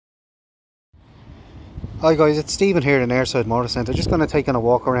Hi guys, it's Stephen here in Airside Motor Centre. Just going to take on a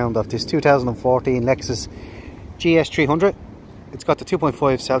walk around of this 2014 Lexus GS300. It's got the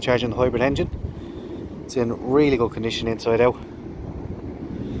 2.5 self-charging hybrid engine. It's in really good condition inside out.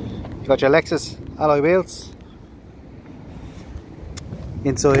 You've got your Lexus alloy wheels.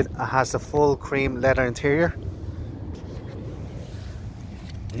 Inside it has the full cream leather interior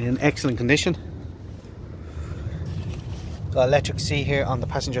in excellent condition. Got electric seat here on the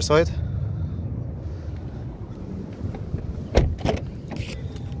passenger side.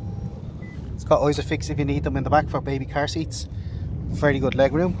 Got Isofix if you need them in the back for baby car seats. Very good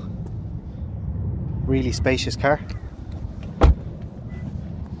leg room. Really spacious car.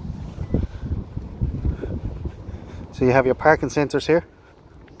 So you have your parking sensors here.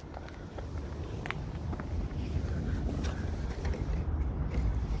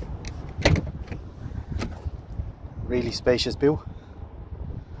 Really spacious boot.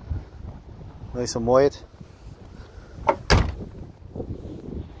 Nice and wide.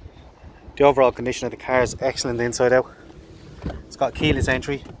 The overall condition of the car is excellent inside out. It's got keyless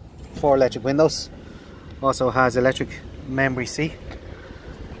entry, 4 electric windows, also has electric memory seat,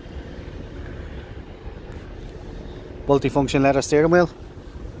 multi-function leather steering wheel.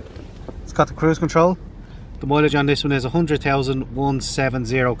 It's got the cruise control. The mileage on this one is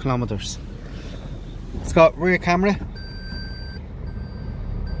 100,170 kilometers. It's got rear camera.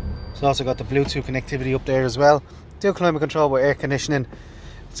 It's also got the Bluetooth connectivity up there as well. Dual climate control with air conditioning.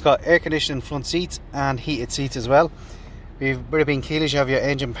 It's got air conditioning front seats and heated seats as well. With it being keyless, you have your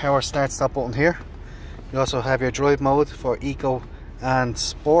engine power start stop button here. You also have your drive mode for eco and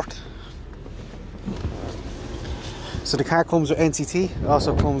sport. So the car comes with NCT. It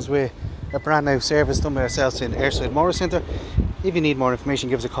also comes with a brand new service done by ourselves in Airside Motor Centre. If you need more information,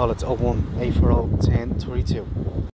 give us a call. It's 01 840 1032.